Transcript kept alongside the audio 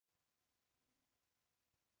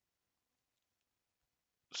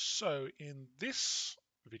So in this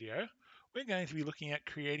video, we're going to be looking at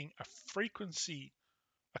creating a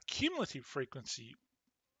cumulative frequency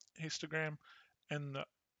histogram and the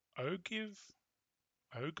Ogive,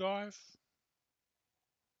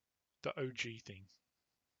 the OG thing.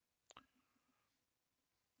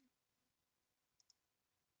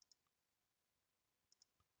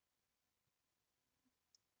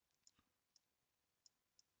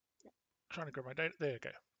 Trying to grab my data, there we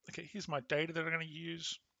go. Okay, here's my data that I'm going to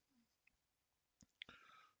use.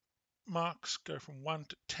 Marks go from 1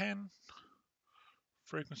 to 10,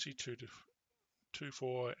 frequency 2 to 2,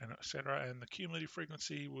 4, and etc. And the cumulative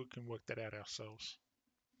frequency, we can work that out ourselves.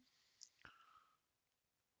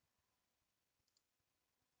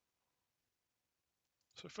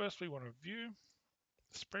 So first we want to view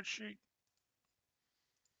the spreadsheet.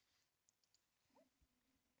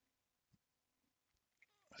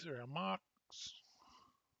 These are our marks.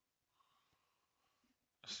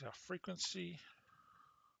 This is our frequency.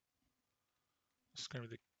 This is going to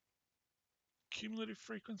be the cumulative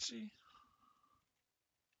frequency.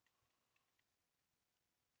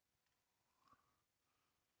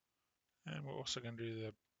 And we're also going to do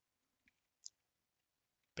the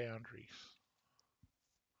boundaries.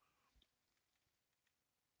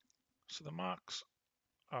 So the marks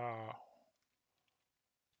are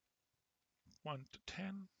 1 to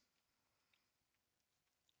 10.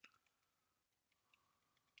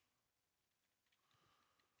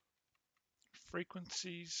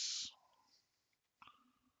 Frequencies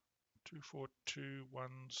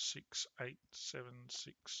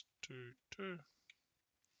 24216876222.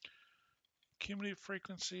 Cumulative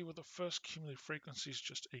frequency, well, the first cumulative frequency is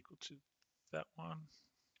just equal to that one.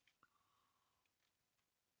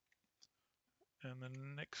 And the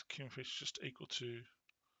next cumulative is just equal to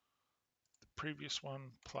the previous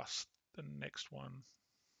one plus the next one.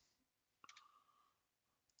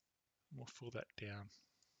 We'll fill that down.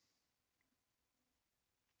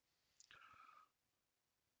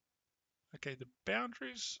 Okay, the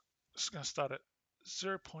boundaries is going to start at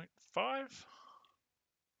 0.5.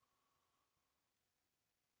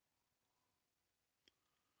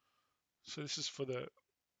 So this is for the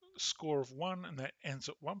score of 1, and that ends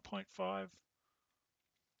at 1.5.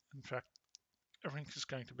 In fact, everything is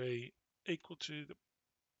going to be equal to the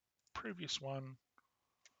previous one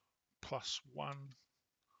plus 1.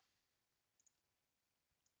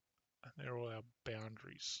 And they're all our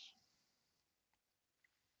boundaries.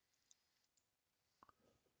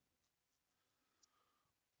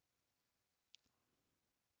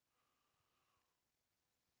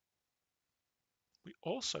 We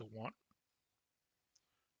also want,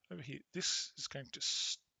 over here, this is going to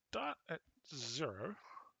start at 0, and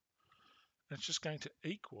it's just going to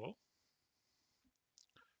equal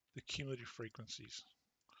the cumulative frequencies.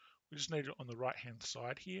 We just need it on the right hand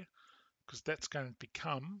side here, because that's going to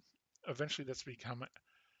become, eventually that's become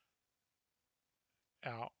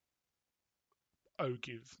our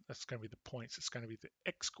Ogive. That's going to be the points. It's going to be the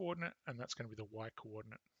X coordinate, and that's going to be the Y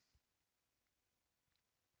coordinate.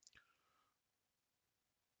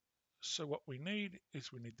 So what we need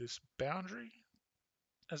is we need this boundary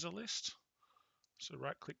as a list. So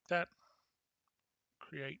right click that,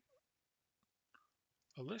 create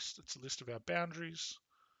a list. It's a list of our boundaries,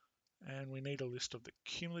 and we need a list of the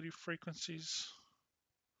cumulative frequencies.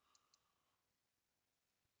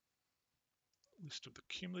 List of the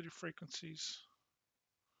cumulative frequencies.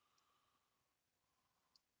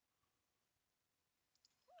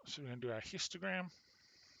 So we're going to do our histogram,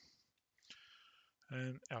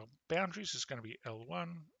 and our boundaries is going to be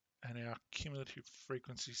L1, and our cumulative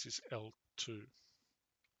frequencies is L2.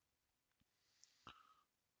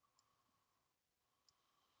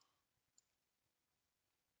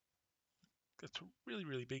 That's really,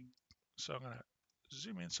 really big. So I'm going to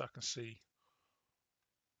zoom in so I can see.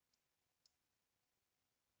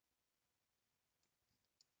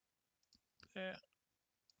 There.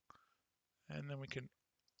 And then we can,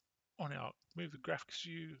 on our move the graphics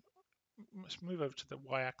view, let's move over to the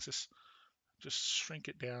y-axis, just shrink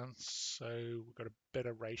it down so we've got a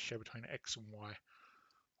better ratio between X and Y,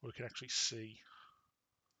 where we can actually see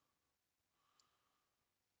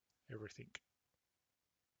everything.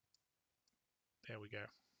 There we go.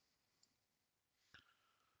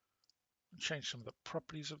 Change some of the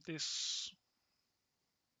properties of this.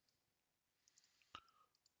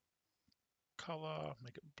 Color,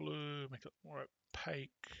 make it blue, make it more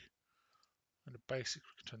opaque. And the basic, we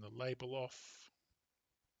can turn the label off.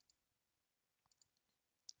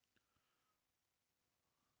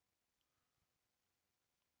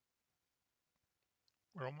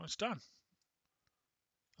 We're almost done.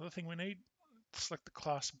 Another thing we need, select the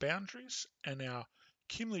class boundaries, and our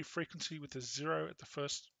cumulative frequency with a 0 at the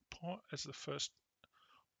first point as the first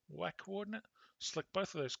y coordinate. Select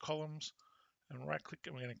both of those columns and right click,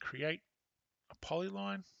 and we're going to create a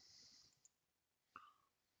polyline.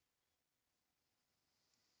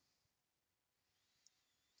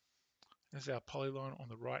 There's our polyline on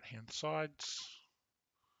the right hand sides.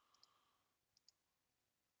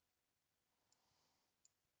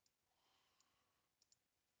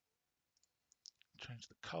 Change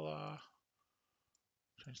the color,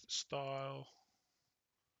 change the style,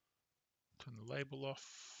 turn the label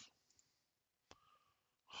off,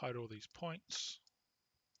 hide all these points.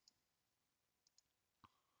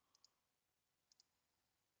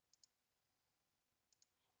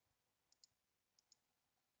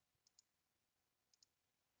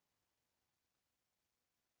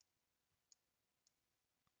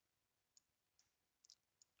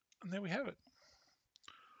 And there we have it.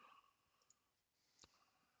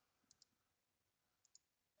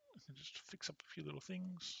 I can just fix up a few little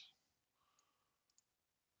things.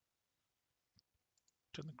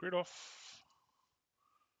 Turn the grid off.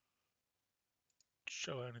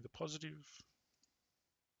 Show only the positive.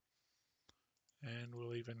 And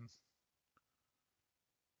we'll even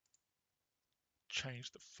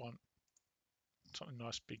change the font, something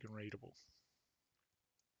nice, big and readable.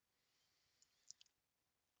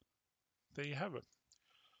 There you have it.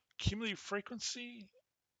 Cumulative frequency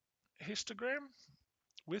histogram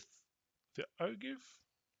with the Ogive.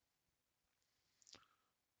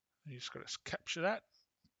 You just got to capture that,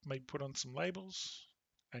 maybe put on some labels,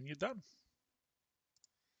 and you're done.